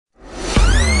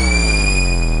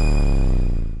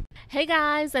Hey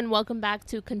guys, and welcome back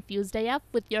to Confused AF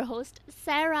with your host,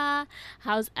 Sarah.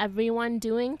 How's everyone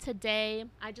doing today?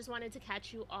 I just wanted to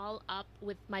catch you all up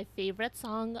with my favorite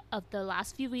song of the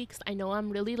last few weeks. I know I'm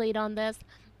really late on this,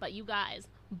 but you guys,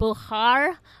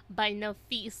 Bukhar by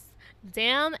Nafis.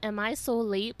 Damn, am I so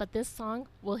late, but this song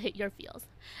will hit your feels.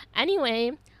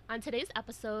 Anyway, on today's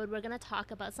episode, we're going to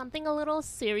talk about something a little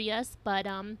serious, but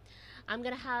I'm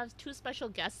going to have two special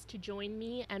guests to join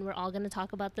me, and we're all going to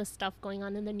talk about this stuff going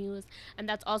on in the news. And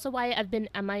that's also why I've been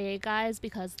MIA, guys,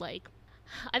 because,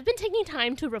 I've been taking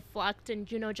time to reflect and,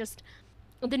 just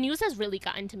the news has really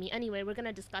gotten to me. Anyway, we're going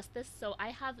to discuss this. So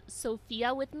I have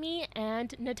Sophia with me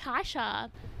and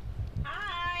Natasha.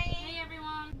 Hi. Hey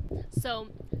everyone. So,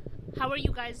 how are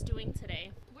you guys doing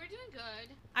today? We're doing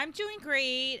good. I'm doing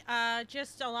great.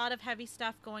 Just a lot of heavy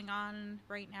stuff going on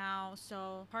right now.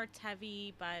 So heart's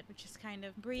heavy, but we're just kind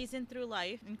of breezing through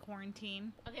life in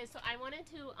quarantine. Okay, so I wanted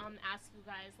to ask you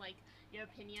guys your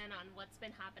opinion on what's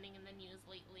been happening in the news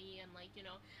lately, and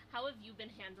how have you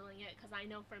been handling it? Because I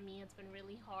know for me it's been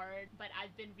really hard, but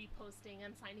I've been reposting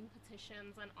and signing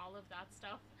petitions and all of that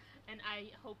stuff. And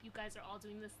I hope you guys are all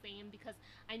doing the same, because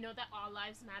I know that all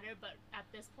lives matter, but at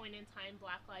this point in time,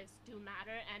 Black lives do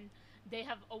matter, and they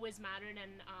have always mattered.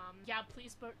 And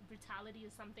police brutality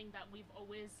is something that we've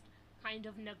always kind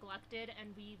of neglected,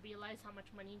 and we realize how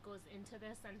much money goes into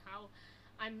this, and how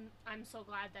I'm so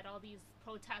glad that all these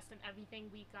protests and everything,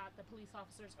 we got the police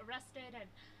officers arrested, and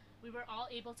we were all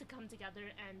able to come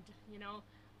together and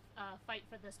fight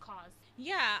for this cause.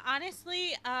 Yeah,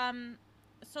 honestly,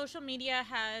 social media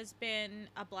has been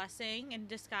a blessing in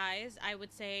disguise. I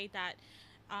would say that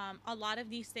a lot of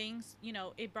these things,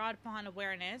 it brought upon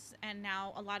awareness, and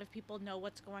now a lot of people know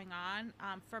what's going on.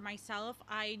 For myself,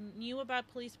 I knew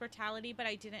about police brutality, but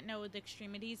I didn't know the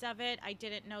extremities of it. I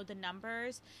didn't know the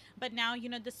numbers, but now,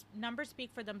 the numbers speak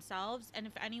for themselves. And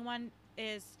if anyone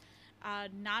is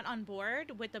not on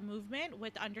board with the movement,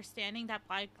 with understanding that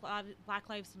Black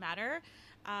Lives Matter,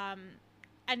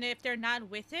 and if they're not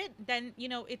with it, then,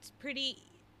 it's pretty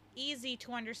easy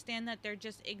to understand that they're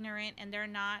just ignorant and they're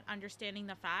not understanding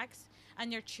the facts, and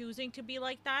they're choosing to be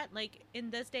like that. Like, in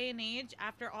this day and age,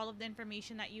 after all of the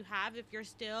information that you have, if you're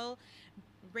still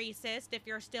racist, if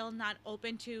you're still not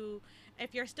open to,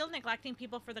 if you're still neglecting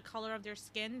people for the color of their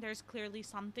skin, there's clearly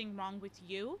something wrong with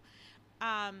you.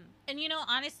 And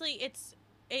honestly,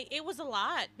 it was a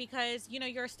lot, because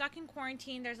you're stuck in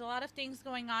quarantine. There's a lot of things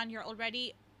going on. You're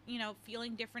already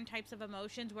feeling different types of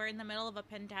emotions. We're in the middle of a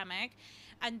pandemic,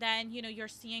 and then you're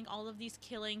seeing all of these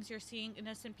killings, you're seeing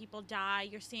innocent people die,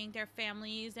 you're seeing their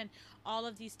families and all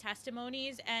of these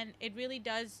testimonies, and it really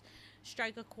does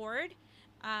strike a chord.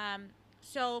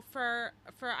 So for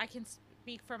I can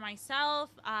speak for myself,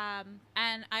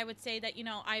 and I would say that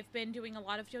I've been doing a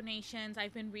lot of donations.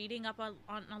 I've been reading up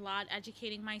on a lot,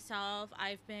 educating myself.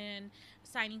 I've been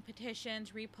signing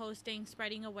petitions, reposting,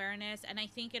 spreading awareness, and I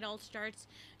think it all starts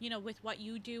with what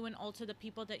you do, and also the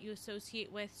people that you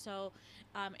associate with. So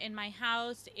in my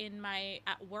house,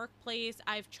 at workplace,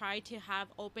 I've tried to have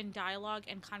open dialogue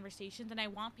and conversations, and I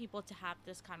want people to have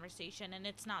this conversation, and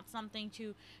it's not something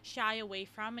to shy away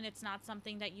from, and it's not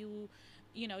something that you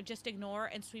just ignore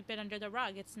and sweep it under the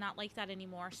rug. It's not like that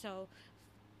anymore. So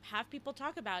have people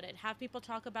talk about it. Have people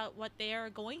talk about what they're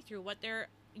going through, what they're,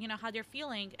 how they're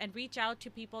feeling, and reach out to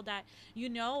people that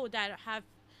that have,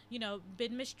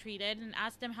 been mistreated, and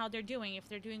ask them how they're doing, if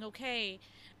they're doing okay.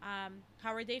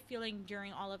 How are they feeling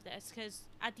during all of this? Because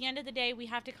at the end of the day, we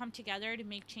have to come together to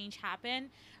make change happen.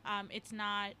 It's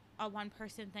not a one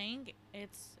person thing.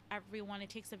 It's everyone. It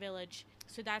takes a village.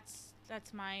 So that's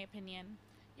my opinion.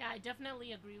 Yeah, I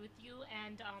definitely agree with you.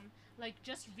 And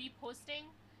just reposting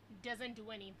doesn't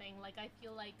do anything. Like, I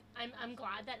feel like I'm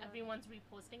glad that everyone's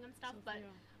reposting and stuff, but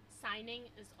signing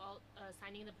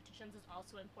the petitions is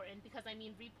also important, because I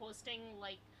mean, reposting,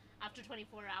 like, after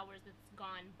 24 hours it's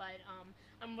gone. But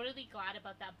I'm really glad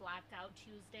about that Blackout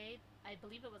Tuesday. I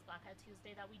believe it was Blackout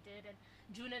Tuesday that we did, and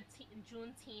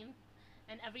Juneteenth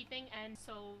and everything. And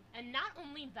so, and not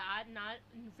only that, not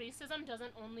racism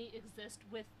doesn't only exist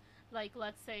with, like,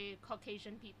 let's say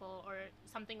Caucasian people or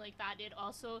something like that. It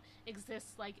also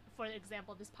exists, like, for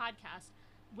example, this podcast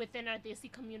within our Desi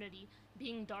community.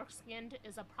 Being dark skinned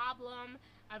is a problem.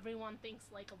 Everyone thinks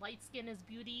like light skin is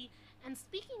beauty. And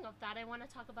speaking of that, I want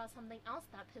to talk about something else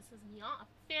that pisses me off.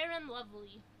 Fair and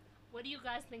Lovely. What do you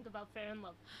guys think about Fair and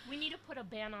Love? We need to put a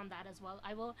ban on that as well.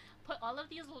 I will put all of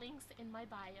these links in my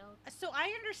bio. So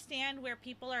I understand where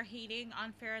people are hating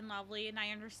on Fair and Lovely, and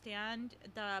I understand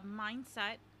the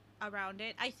mindset around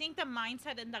it. I think the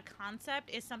mindset and the concept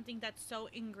is something that's so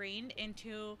ingrained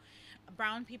into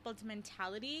brown people's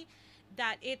mentality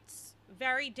that it's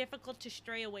very difficult to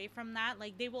stray away from that.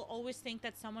 Like, they will always think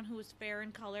that someone who is fair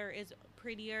in color is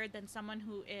prettier than someone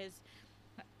who is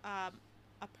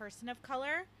a person of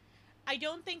color. I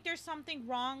don't think there's something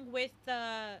wrong with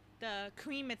the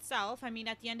cream itself. I mean,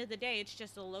 at the end of the day, it's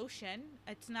just a lotion.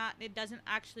 It's not. It doesn't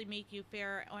actually make you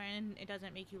fair, and it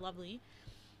doesn't make you lovely.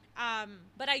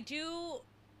 But I do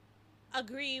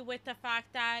agree with the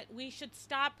fact that we should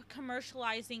stop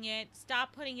commercializing it,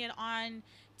 stop putting it on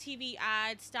TV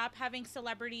ads, stop having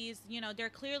celebrities. You know, they're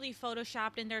clearly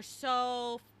photoshopped and they're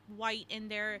so white in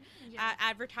their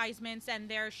advertisements, and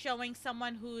they're showing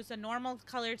someone who's a normal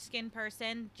colored skin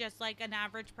person just like an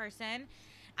average person,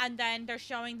 and then they're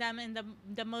showing them in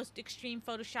the most extreme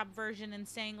Photoshop version and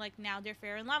saying like now they're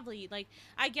fair and lovely. Like,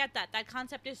 I get that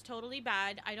concept is totally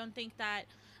bad. I don't think that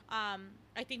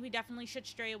I think we definitely should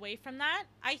stray away from that.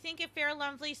 I think if Fair and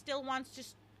Lovely still wants to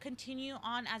continue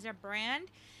on as a brand,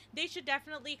 they should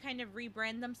definitely kind of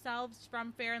rebrand themselves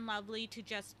from Fair and Lovely to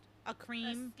just a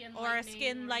cream or a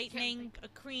skin lightening a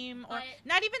cream, or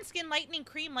not even skin lightening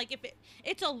cream. Like, if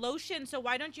it's a lotion, so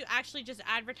why don't you actually just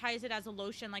advertise it as a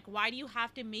lotion? Like, why do you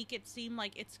have to make it seem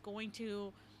like it's going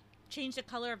to change the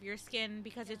color of your skin,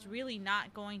 because it's really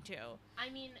not going to. I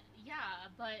mean, yeah,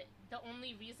 but the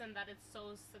only reason that it's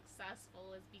so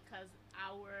successful is because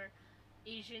our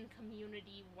Asian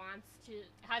community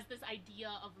has this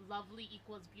idea of lovely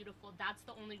equals beautiful. That's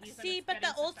the only reason. See, but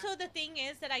also the thing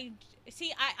is that I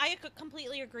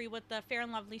completely agree with the Fair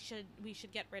and Lovely. We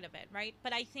should get rid of it, right?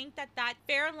 But I think that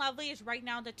Fair and Lovely is right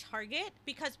now the target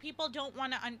because people don't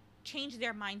want to change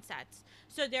their mindsets.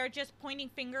 So they're just pointing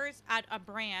fingers at a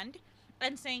brand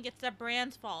and saying it's the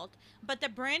brand's fault. But the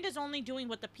brand is only doing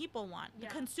what the people want. Yeah.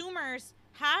 The consumers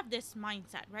have this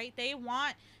mindset, right? They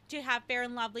want to have Fair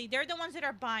and Lovely. They're the ones that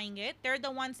are buying it. They're the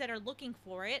ones that are looking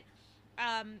for it.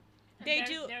 They're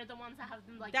the ones that have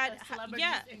them, like, the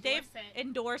celebrities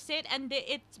endorse it, and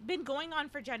it's been going on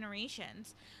for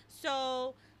generations.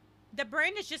 So the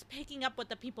brand is just picking up what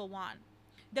the people want.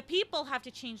 The people have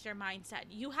to change their mindset.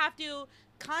 You have to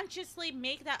consciously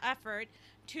make that effort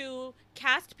to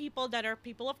cast people that are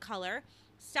people of color.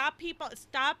 Stop.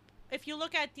 If you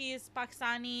look at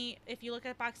Pakistani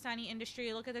industry,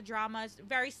 you look at the dramas,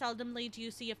 very seldomly do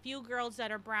you see a few girls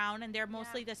that are brown, and they're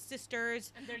mostly the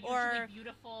sisters. And they're usually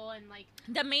beautiful, and like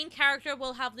the main character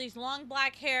will have these long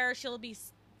black hair. She'll be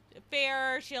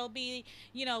fair. She'll be,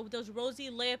 those rosy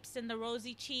lips and the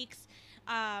rosy cheeks.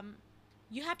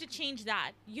 You have to change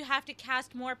that. You have to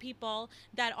cast more people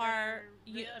that are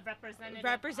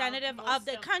representative of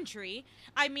the country.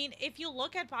 I mean, if you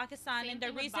look at Pakistan, and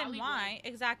the reason why,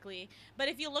 exactly. But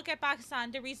if you look at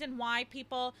Pakistan, the reason why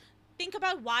think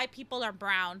about why people are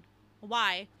brown.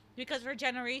 Why? Because for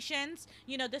generations,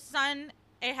 the sun,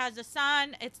 it has the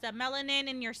sun, it's the melanin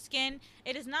in your skin.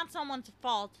 It is not someone's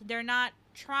fault. They're not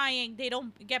trying. They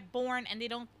don't get born and they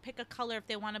don't pick a color if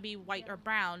they want to be white or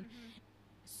brown. Mm-hmm.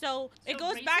 So it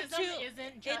goes back to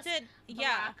isn't just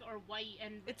black or white,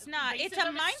 and it's not. It's a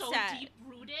mindset. So deep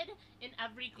rooted in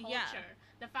every culture.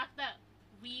 Yeah. The fact that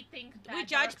we think that we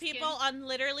judge people on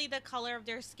literally the color of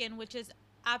their skin, which is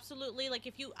absolutely, like,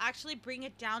 if you actually bring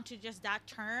it down to just that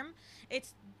term,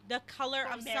 it's the color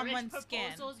of someone's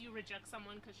skin. You reject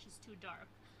someone because she's too dark,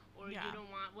 or you don't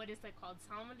want, what is it called?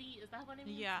 Samadi? Is that what it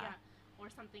means? Yeah. Or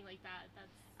something like that.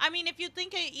 I mean, if you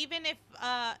think even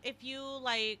if you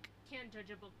like. Can't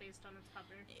judge a book based on its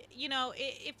cover.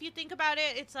 If you think about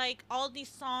it, it's like all these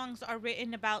songs are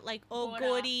written about, like, oh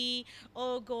Gori,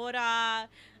 oh Gora,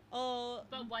 oh.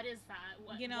 But what is that?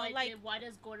 What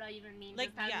does Gora even mean?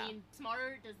 Like, does that mean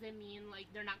smarter? Does it mean like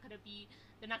they're not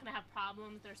gonna have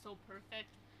problems? They're so perfect.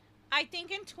 I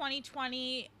think in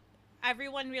 2020,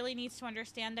 everyone really needs to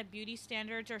understand that beauty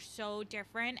standards are so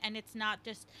different, and it's not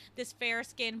just this fair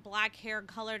skin, black hair,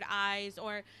 colored eyes,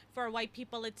 or for white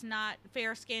people it's not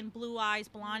fair skin, blue eyes,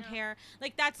 blonde hair.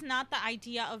 Like, that's not the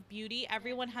idea of beauty.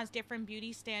 Everyone has different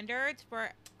beauty standards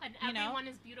and everyone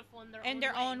is beautiful in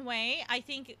their own way. I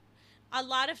think a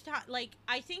lot of time, like,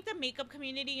 I think the makeup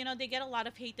community, they get a lot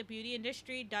of hate. The beauty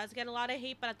industry does get a lot of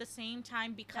hate, but at the same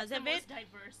time, because that's of it,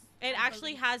 diverse, it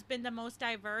actually has been the most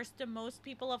diverse. The most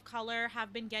people of color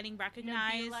have been getting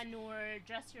recognized. Nabila Noor,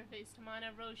 Dress Your Face,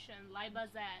 Tamana Roshan,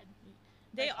 Laiba Zed.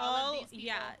 They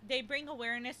they bring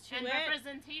awareness to and it. And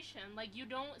representation. Like, you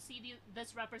don't see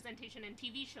this representation in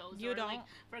TV shows. You don't. Like,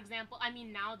 for example, I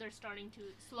mean, now they're starting to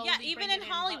slowly even in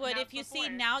Hollywood, if you see,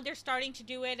 now they're starting to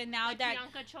do it, and now like that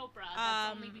Priyanka Chopra,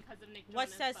 that's only because of Nick Jonas.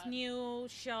 What's this new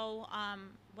show,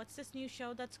 what's this new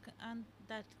show that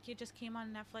just came on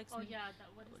Netflix? Oh yeah, that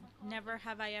what is that called? Never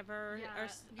Have I Ever, Yeah.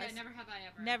 Never have I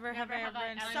ever. Never Have I Ever,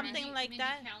 and Ever. something Mindy- like Mindy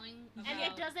that. Kaling And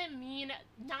about- it doesn't mean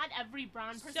not every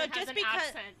brown person So has just an because,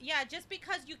 accent. yeah, just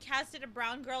because you casted a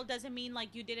brown girl doesn't mean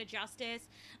like you did it justice.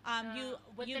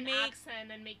 With you an make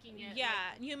accent and making it yeah,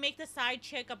 like, you make the side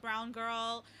chick a brown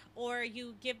girl, or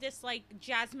you give this like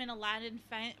Jasmine Aladdin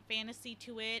fantasy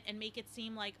to it and make it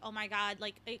seem like, oh my god,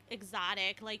 like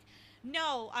exotic. Like,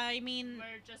 no, I mean,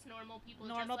 we're just normal people.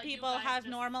 normal just like you people guys, have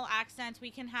just- normal accents.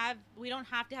 We don't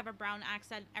have to have a brown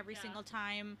accent every Yeah. single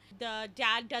time. The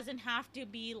dad doesn't have to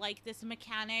be like this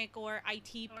mechanic or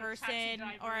IT Or a taxi person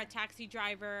or driver. a taxi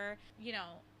driver. You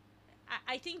know,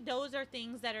 I think those are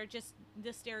things that are just,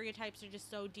 the stereotypes are just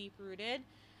so deep rooted.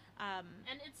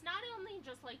 And it's not only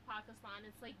just like Pakistan,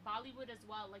 it's like Bollywood as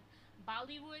well. Like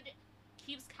Bollywood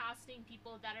keeps casting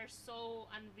people that are so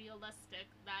unrealistic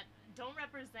that don't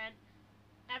represent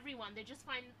everyone. They just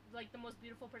find like the most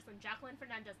beautiful person. Jacqueline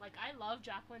Fernandez. Like I love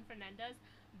Jacqueline Fernandez,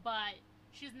 but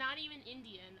she's not even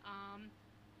Indian.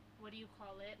 What do you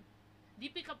call it?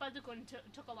 Deepika Padukone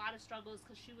took a lot of struggles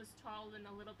because she was tall and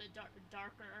a little bit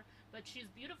darker, but she's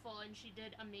beautiful and she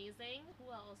did amazing.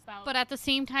 Who else? But at the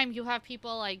same time, you have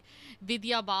people like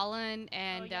Vidya Balan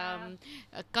and yeah.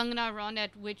 Kangana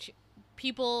Ranaut, which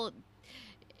people,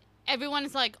 everyone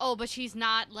is like, oh, but she's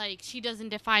not, like, she doesn't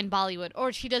define Bollywood,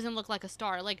 or she doesn't look like a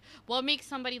star. Like, what makes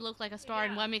somebody look like a star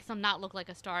and Yeah. what makes them not look like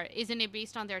a star? Isn't it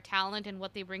based on their talent and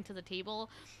what they bring to the table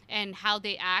and how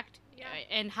they act? Yeah.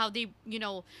 And how they, you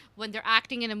know, when they're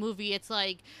acting in a movie, it's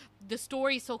like the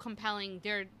story is so compelling,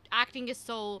 their acting is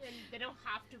so, And they don't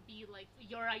have to be like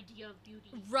your idea of beauty.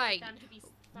 Right. For them to be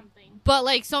something. but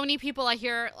like so many people I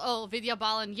hear, oh, Vidya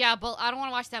Balan, yeah, but I don't want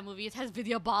to watch that movie, it has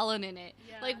Vidya Balan in it.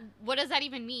 Yeah. Like, what does that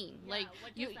even mean? Yeah, Like,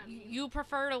 what does you that mean? you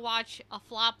prefer to watch a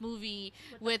flop movie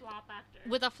With with a flop actor.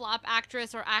 with a flop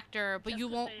actress or actor, but Just you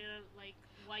 'cause won't they're, like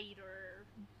white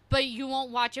or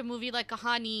watch a movie like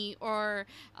Kahani or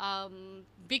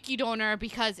Vicky Donor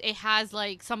because it has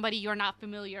like somebody you're not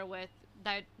familiar with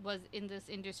that was in this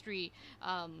industry.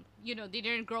 You know, they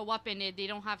didn't grow up in it, they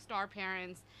don't have star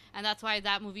parents, and that's why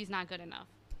that movie's not good enough.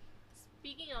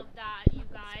 Speaking of that, you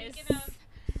guys, Speaking of-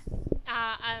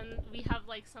 we have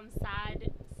like some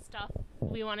sad stuff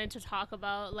we wanted to talk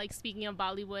about, like speaking of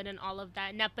Bollywood and all of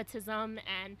that nepotism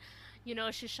and, you know,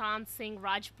 Sushant Singh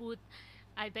Rajput.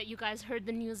 I bet you guys heard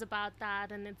the news about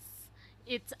that, and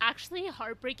it's actually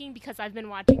heartbreaking because I've been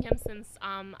watching him since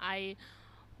I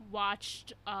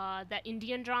watched the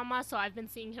Indian drama, so I've been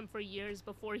seeing him for years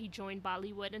before he joined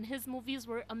Bollywood, and his movies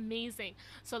were amazing.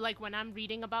 So like when I'm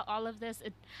reading about all of this,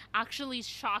 it actually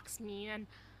shocks me, and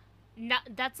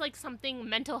that's like something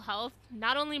mental health,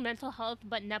 not only mental health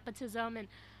but nepotism and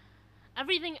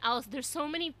everything else. There's so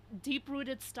many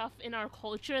deep-rooted stuff in our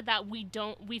culture that we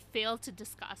fail to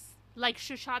discuss. Like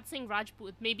Sushant Singh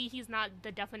Rajput, maybe he's not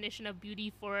the definition of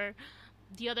beauty for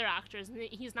the other actors.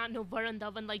 He's not no Varun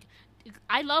Dhawan. Like,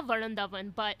 I love Varun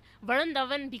Dhawan, but Varun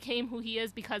Dhawan became who he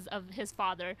is because of his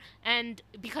father and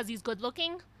because he's good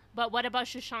looking. But what about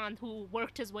Sushant, who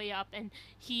worked his way up and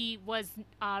he was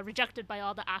rejected by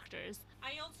all the actors?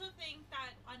 I also think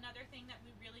that another thing that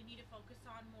we really need to focus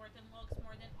on more than looks,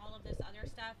 more than all of this other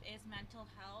stuff, is mental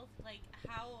health. Like,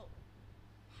 how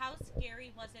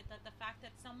scary was it that the fact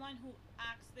that someone who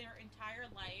acts their entire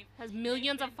life Has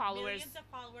millions of with followers. millions of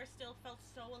followers still felt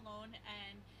so alone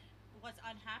and was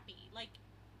unhappy. Like,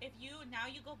 if you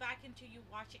go back into, you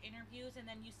watch interviews and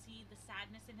then you see the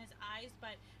sadness in his eyes,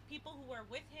 but people who were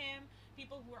with him,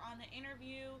 people who were on the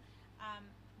interview,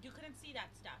 you couldn't see that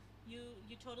stuff. You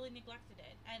totally neglected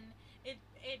it, and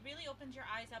it really opens your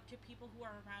eyes up to people who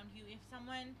are around you. If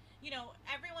someone, you know,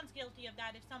 everyone's guilty of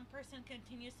that. If some person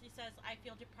continuously says, I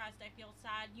feel depressed, I feel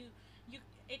sad,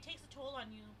 it takes a toll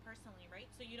on you personally, right?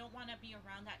 So you don't want to be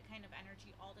around that kind of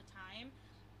energy all the time.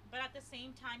 But at the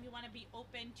same time, you want to be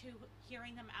open to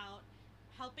hearing them out,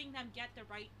 helping them get the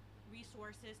right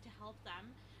resources to help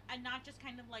them, and not just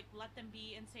kind of like let them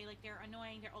be and say like they're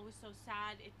annoying, they're always so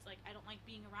sad. It's like, I don't like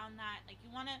being around that. Like, you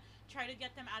want to try to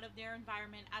get them out of their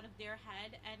environment, out of their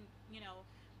head, and, you know,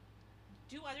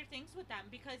 do other things with them,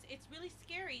 because it's really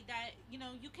scary that, you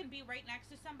know, you can be right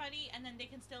next to somebody and then they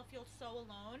can still feel so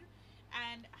alone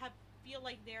and feel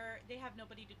like they have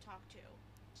nobody to talk to.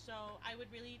 So I would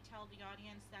really tell the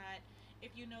audience that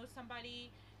if you know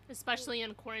somebody, Especially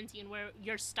in quarantine where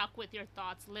you're stuck with your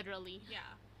thoughts, literally.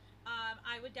 yeah,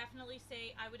 I would definitely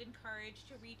say, I would encourage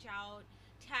to reach out,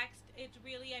 text. It's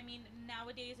really, I mean,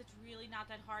 nowadays it's really not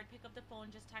that hard. Pick up the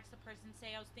phone, just text the person,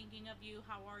 say, I was thinking of you,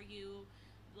 how are you,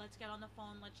 let's get on the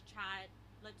phone, let's chat.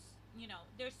 let's,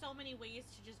 there's so many ways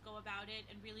to just go about it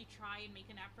and really try and make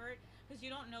an effort, because you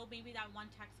don't know, maybe that one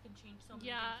text can change so many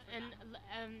Yeah, things for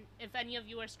and them. if any of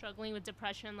you are struggling with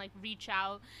depression, like reach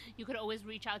out. You could always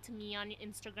reach out to me on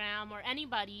Instagram or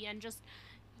anybody, and just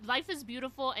life is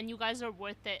beautiful and you guys are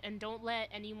worth it, and don't let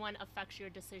anyone affect your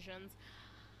decisions.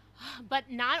 But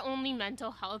not only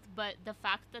mental health, but the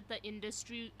fact that the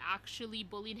industry actually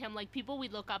bullied him, like people we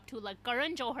look up to, like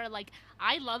Karan Johar, like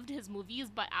I loved his movies,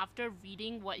 but after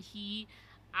reading what he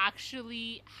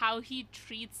actually, how he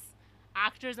treats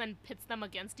actors and pits them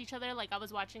against each other, like I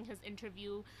was watching his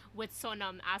interview with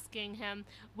Sonam asking him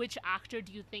which actor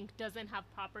do you think doesn't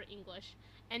have proper English,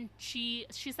 and she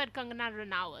said Kangana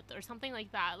Ranaut or something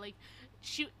like that. Like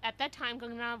she, at that time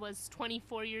Kangana was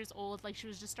 24 years old, like she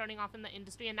was just starting off in the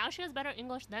industry, and now she has better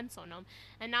English than Sonam.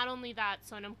 And not only that,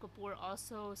 Sonam Kapoor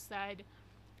also said,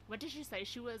 what did she say?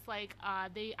 She was like,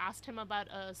 they asked him about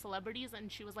celebrities,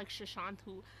 and she was like, Shashant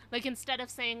who? Like, instead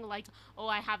of saying, like, oh,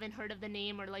 I haven't heard of the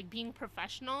name, or like being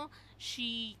professional,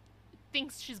 she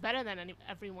thinks she's better than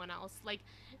everyone else. Like,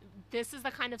 this is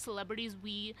the kind of celebrities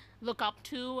we look up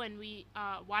to, and we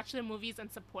watch their movies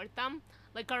and support them.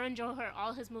 Like Karan Johar,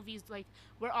 all his movies, like,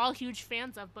 we're all huge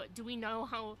fans of, but do we know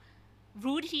how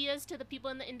rude he is to the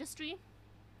people in the industry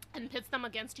and pits them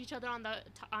against each other on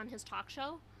on his talk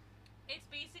show? It's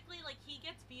basically like he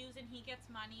gets views and he gets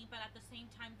money, but at the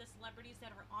same time, the celebrities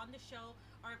that are on the show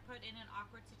are put in an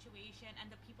awkward situation,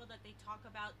 and the people that they talk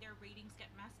about, their ratings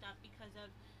get messed up because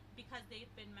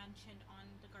they've been mentioned on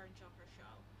the Karan Johar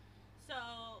show.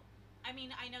 So, I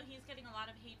mean, I know he's getting a lot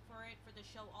of hate for it, for the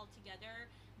show altogether.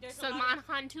 There's Salman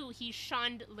Khan too. He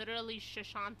shunned literally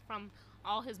Shashant from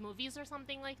all his movies or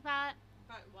something like that.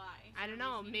 But why? I don't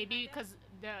know. Maybe because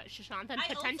the Shashant had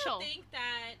I potential. also think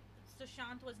that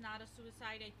Sushant was not a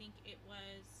suicide. I think it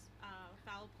was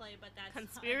foul play, but that's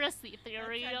conspiracy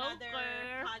theory. That's another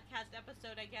podcast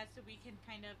episode, I guess, so we can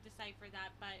kind of decipher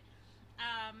that. But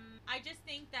I just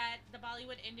think that the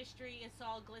Bollywood industry is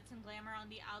all glitz and glamour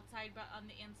on the outside, but on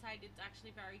the inside, it's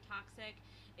actually very toxic.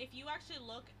 If you actually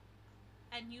look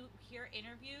and you hear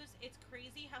interviews, it's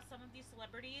crazy how some of these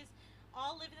celebrities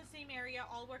all live in the same area,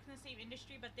 all work in the same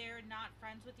industry, but they're not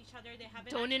friends with each other. They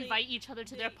haven't don't invite each other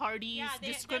to their parties. Yeah,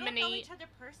 discriminate. They don't know each other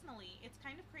personally. It's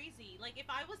kind of crazy. Like, if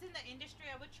I was in the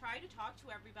industry, I would try to talk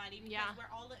to everybody because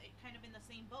we're all kind of in the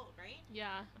same boat, right?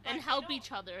 Yeah, but and help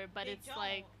each other. But it's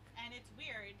like, and it's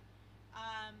weird.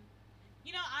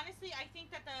 Honestly, I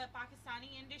think that the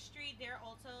Pakistani industry, they're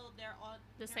all their own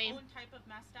type of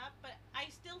messed up, but I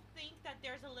still think that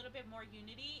there's a little bit more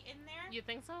unity in there. You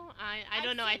think so? I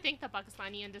don't know. I think the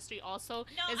Pakistani industry also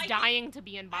is dying to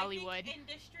be in Bollywood. I think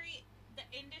the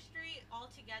industry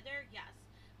altogether, yes.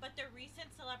 But the recent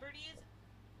celebrities,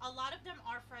 a lot of them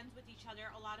are friends with each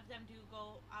other. A lot of them do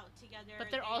go out together.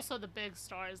 But they're also the big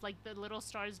stars. Like, the little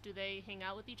stars, do they hang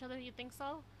out with each other? You think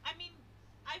so? I mean,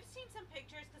 I've seen some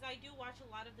pictures because I do watch a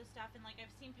lot of the stuff, and like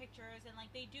I've seen pictures, and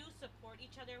like they do support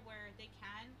each other where they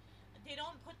can. They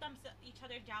don't put each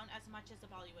other down as much as the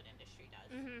Bollywood industry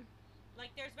does. Mm-hmm.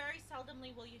 Like, there's very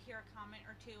seldomly will you hear a comment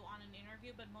or two on an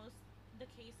interview, but most the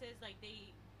cases, like,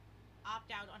 they opt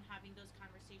out on having those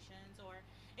conversations, or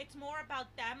it's more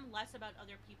about them, less about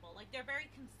other people. Like, they're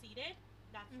very conceited,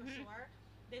 that's for sure.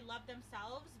 They love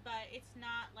themselves, but it's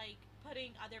not like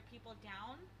putting other people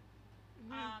down.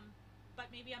 But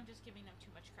maybe I'm just giving them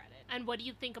too much credit. And what do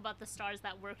you think about the stars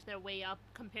that worked their way up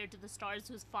compared to the stars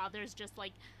whose fathers just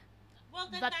like Well,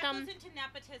 then that goes into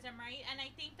nepotism, right? And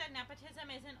I think that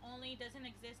nepotism doesn't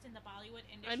exist in the Bollywood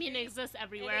industry. I mean, it exists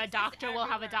everywhere. A doctor will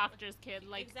have a doctor's kid.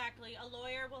 Like, exactly. A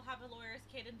lawyer will have a lawyer's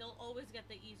kid, and they'll always get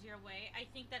the easier way. I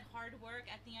think that hard work,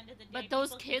 at the end of the day, but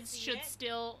those kids should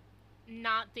still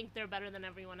not think they're better than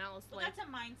everyone else. Well, that's a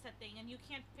mindset thing, and you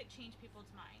can't change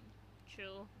people's mind.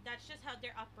 True. That's just how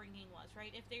their upbringing was,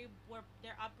 right? If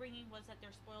their upbringing was that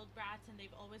they're spoiled brats and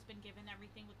they've always been given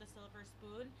everything with a silver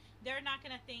spoon, they're not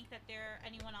going to think that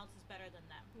anyone else is better than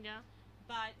them. Yeah.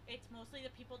 But it's mostly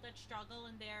the people that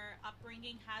struggle, and their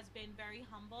upbringing has been very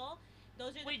humble.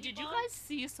 Those are the Wait, did you guys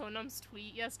see Sonam's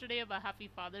tweet yesterday about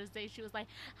Happy Father's Day? She was like,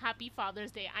 Happy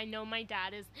Father's Day. I know my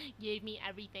dad gave me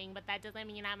everything, but that doesn't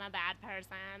mean I'm a bad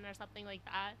person, or something like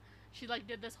that. She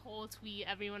like did this whole tweet.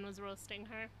 Everyone was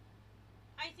roasting her.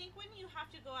 I think when you have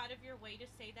to go out of your way to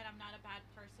say that I'm not a bad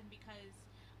person because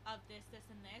of this,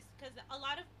 and this, because a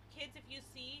lot of kids, if you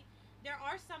see, there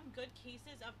are some good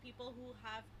cases of people who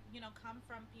have, come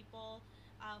from people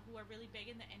who are really big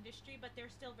in the industry, but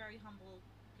they're still very humble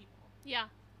people. Yeah.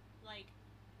 Like,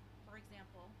 for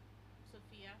example,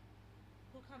 Sophia,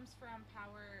 who comes from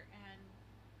power and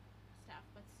stuff,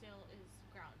 but still is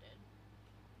grounded.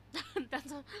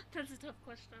 That's a tough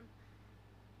question.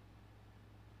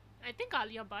 I think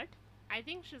Alia Bhatt. I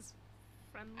think she's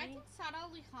I friendly. think Sara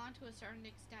Ali Khan to a certain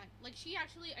extent, like she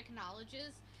actually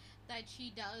acknowledges that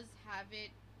she does have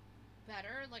it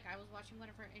better. Like I was watching one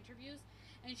of her interviews,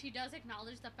 and she does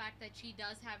acknowledge the fact that she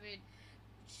does have it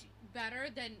better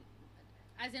than,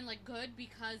 as in like good,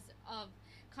 because of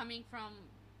coming from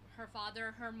her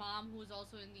father, her mom, who is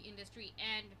also in the industry,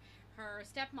 and her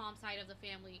stepmom side of the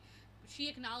family. She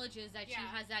acknowledges that she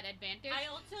Yeah. has that advantage. I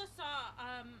also saw.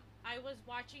 I was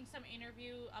watching some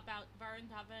interview about Varun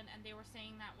Dhawan, and they were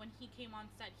saying that when he came on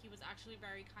set, he was actually a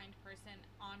very kind person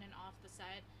on and off the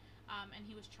set, and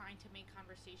he was trying to make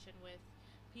conversation with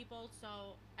people.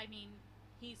 So I mean,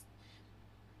 he's.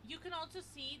 You can also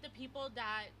see the people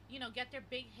that get their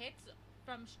big hits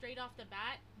from straight off the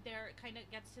bat. They're kind of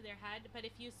gets to their head. But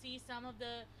if you see some of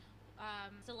the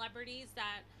celebrities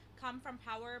that come from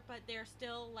power, but they're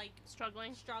still like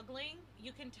struggling,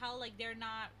 you can tell like they're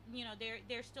not,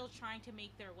 they're still trying to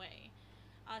make their way.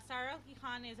 Sarah Ali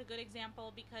Khan is a good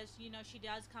example because she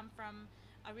does come from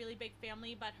a really big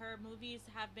family, but her movies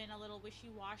have been a little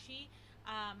wishy-washy.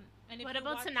 And if What you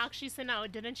about watch, Sonakshi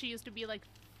Sinha? Didn't she used to be like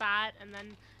fat and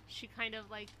then she kind of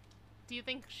like? Do you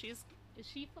think is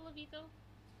she full of ego?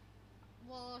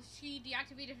 Well, she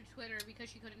deactivated her Twitter because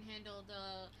she couldn't handle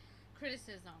the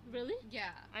criticism. Really? Yeah.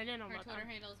 I didn't know Her about Twitter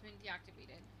that. handle has been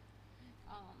deactivated.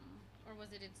 Or was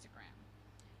it Instagram?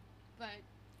 But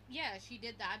yeah, she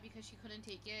did that because she couldn't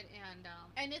take it,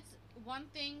 and it's one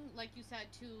thing, like you said,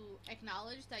 to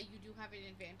acknowledge that you do have an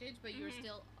advantage, but you're Mhm.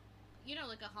 still,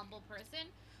 like a humble person,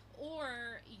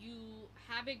 or you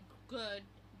have it good,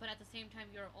 but at the same time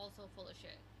you're also full of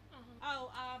shit.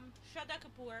 Shraddha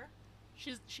Kapoor.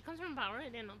 She comes from power. I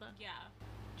didn't know that. Yeah,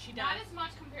 she Not does. as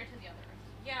much compared to the others.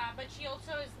 Yeah, but she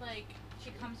also is like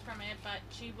she comes from it, but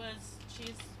she's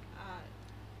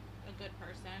a good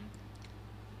person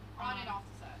On and off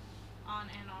the set. on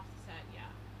and off the set.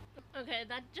 Yeah. Okay,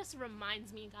 that just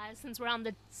reminds me, guys, since we're on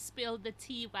the spill the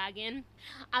tea wagon,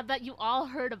 I bet you all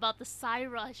heard about the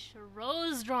Syra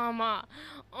Rose drama.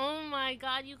 Oh my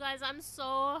god, you guys, I'm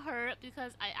so hurt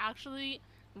because I actually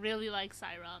really like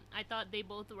Syra. I thought they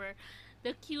both were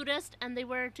the cutest and they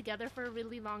were together for a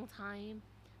really long time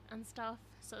and stuff.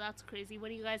 So that's crazy. What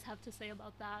do you guys have to say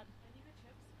about that?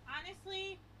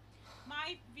 Honestly,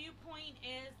 my viewpoint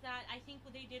is that I think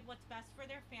they did what's best for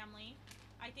their family.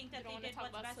 I think that You don't they wanna did talk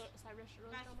what's about best Syra Rose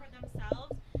best drama? for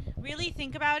themselves. Really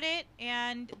think about it,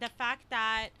 and the fact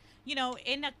that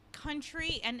in a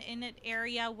country and in an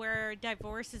area where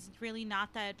divorce is really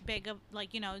not that big of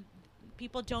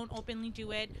people don't openly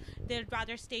do it. They'd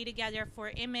rather stay together for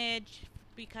image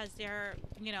because they're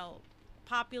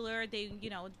popular.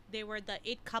 They were the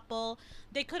it couple.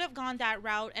 They could have gone that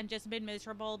route and just been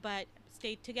miserable, but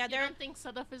stayed You together. don't think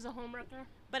Sadaf is a homewrecker?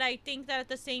 But I think that at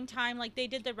the same time, like they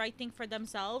did the right thing for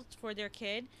themselves, for their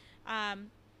kid, and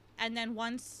then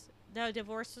once the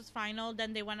divorce was final,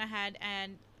 then they went ahead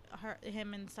and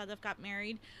him and Sadaf got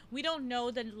married. We don't know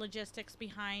the logistics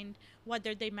behind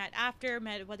whether they met after,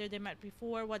 whether they met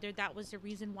before, whether that was the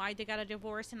reason why they got a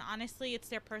divorce. And honestly, it's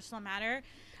their personal matter.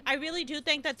 I really do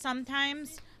think that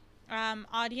sometimes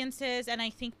audiences and I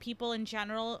think people in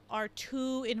general are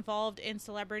too involved in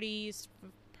celebrities'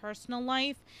 personal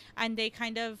life, and they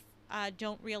kind of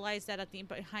don't realize that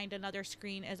behind another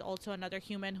screen is also another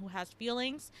human who has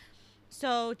feelings.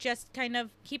 So just kind of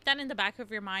keep that in the back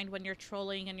of your mind when you're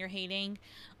trolling and you're hating.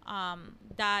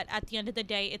 That at the end of the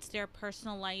day, it's their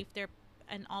personal life,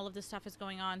 and all of this stuff is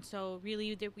going on. So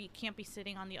really, we can't be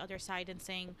sitting on the other side and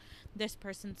saying this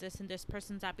person's this and this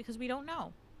person's that because we don't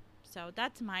know. So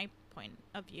that's my point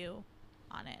of view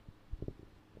on it.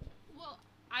 Well,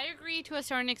 I agree to a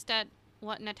certain extent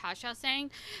what Natasha's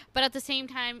saying, but at the same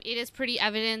time, it is pretty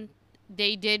evident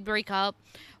they did break up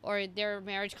or their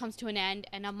marriage comes to an end,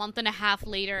 and a month and a half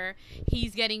later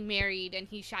he's getting married and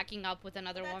he's shacking up with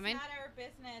another woman. That's not our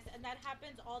business, and that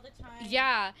happens all the time.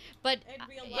 Yeah, but In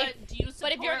real if- life. Do you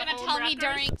but if you're support gonna tell me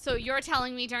homewreckers? you're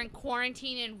telling me during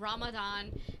quarantine and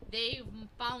Ramadan they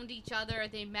found each other,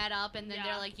 they met up, and then Yeah.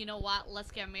 they're like, you know what,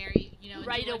 let's get married,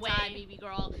 Right do or away. die, baby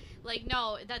girl. Like,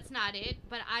 no, that's not it.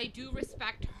 But I do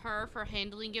respect her for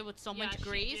handling it with so Yeah, much she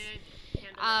grace. did handle it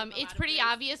with a lot It's of pretty grace.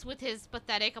 obvious with his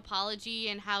pathetic apology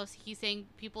and how he's saying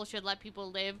people should let people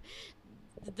live.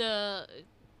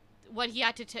 What he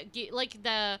had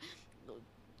to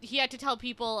he had to tell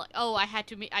people, oh,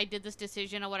 I did this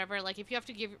decision or whatever. Like, if you have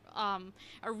to give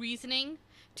a reasoning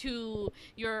to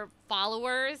your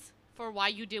followers for why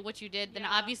you did what you did, then Yeah.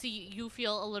 obviously you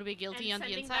feel a little bit guilty and on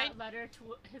the sending inside. that letter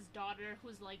to his daughter,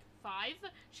 who's like 5,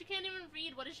 she can't even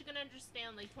read. What is she gonna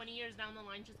understand? Like 20 years down the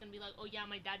line, she's gonna be like, "Oh yeah,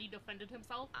 my daddy defended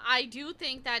himself." I do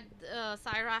think that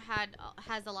Syra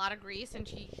has a lot of grace, and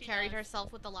she carried does.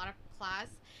 herself with a lot of class,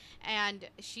 and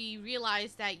she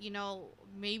realized that, you know,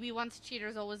 maybe once a cheater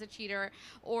is always a cheater,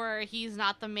 or he's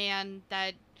not the man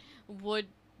that would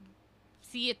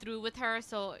see it through with her.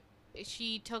 So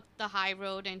she took the high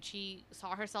road and she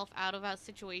saw herself out of a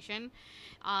situation.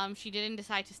 She didn't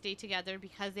decide to stay together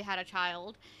because they had a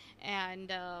child,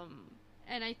 and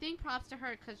I think props to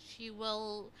her, because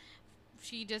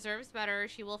she deserves better.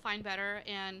 She will find better,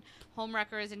 and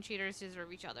homewreckers and cheaters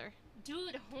deserve each other.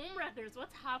 Dude, homewreckers,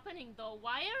 what's happening though?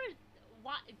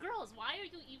 Girls, why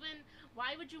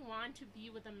would you want to be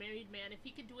with a married man? If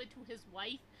he could do it to his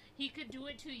wife, he could do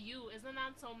it to you. Isn't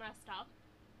that so messed up?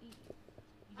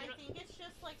 I think it's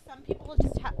just like some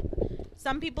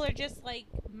people are just like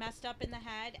messed up in the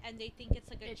head, and they think it's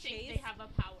like a They chase, think they have a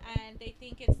power. and they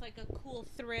think it's like a cool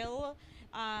thrill,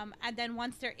 and then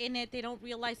once they're in it, they don't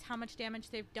realize how much damage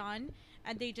they've done,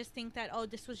 and they just think that, oh,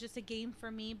 this was just a game for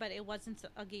me, but it wasn't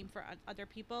a game for other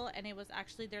people, and it was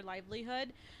actually their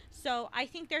livelihood. So I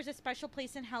think there's a special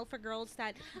place in hell for girls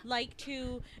that like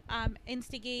to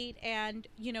instigate and,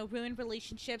 you know, ruin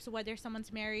relationships, whether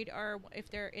someone's married or if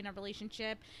they're in a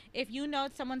relationship. If you know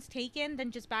someone's taken,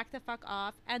 then just back the fuck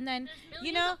off, and then, There's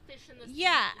you millions know, of fish in this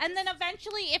yeah, sea. and then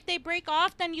eventually if they break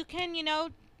off, then you can,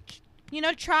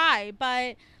 try,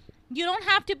 but you don't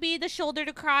have to be the shoulder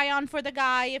to cry on for the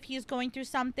guy if he's going through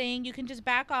something. You can just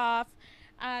back off.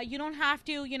 You don't have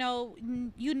to, you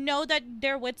know that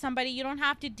they're with somebody. You don't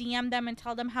have to DM them and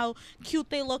tell them how cute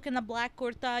they look in the black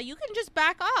kurta. You can just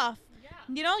back off. Yeah.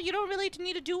 You don't really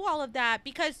need to do all of that,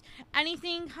 because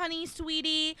anything, honey,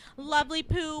 sweetie, lovely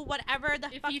poo, whatever the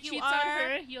If fuck he you cheats are. on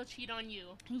her, he'll cheat on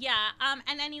you. Yeah,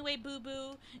 and anyway,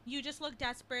 boo-boo, you just look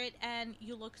desperate and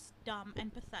you look dumb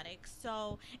and pathetic.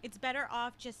 So it's better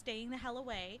off just staying the hell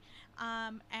away.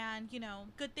 And,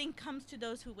 good thing comes to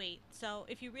those who wait. So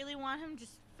if you really want him,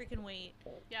 just freaking wait.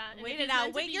 Yeah. and Wait if it he's out.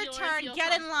 meant to Wait be your yours, turn. he'll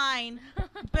Get come. in line.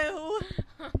 Boo.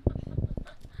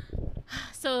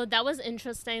 So that was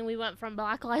interesting. We went from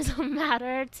Black Lives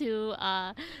Matter to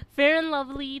Fair and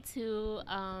Lovely to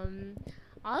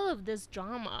all of this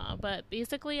drama. But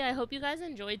basically, I hope you guys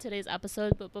enjoyed today's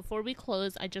episode. But before we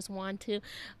close, I just want to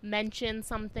mention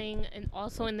something. And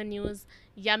also in the news,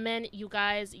 Yemen, you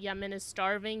guys, Yemen is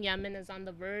starving. Yemen is on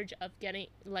the verge of getting,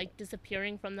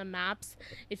 disappearing from the maps.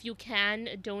 If you can,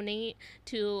 donate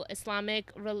to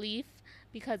Islamic Relief,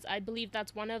 because I believe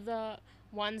that's one of the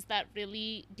ones that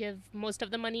really give most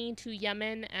of the money to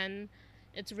Yemen, and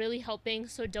it's really helping.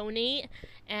 So donate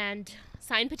and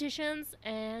sign petitions,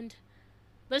 and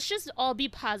let's just all be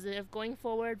positive going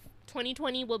forward.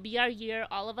 2020 will be our year.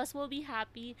 All of us will be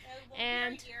happy.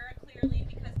 And clearly,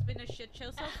 because it's been a shit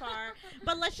show so far.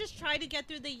 But let's just try to get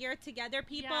through the year together,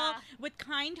 people, Yeah. with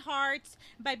kind hearts,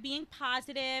 by being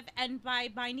positive, and by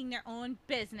minding their own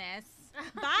business.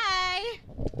 Bye.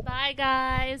 Bye,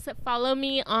 guys. Follow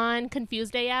me on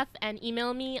Confused AF and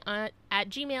email me at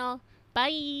Gmail.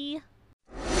 Bye.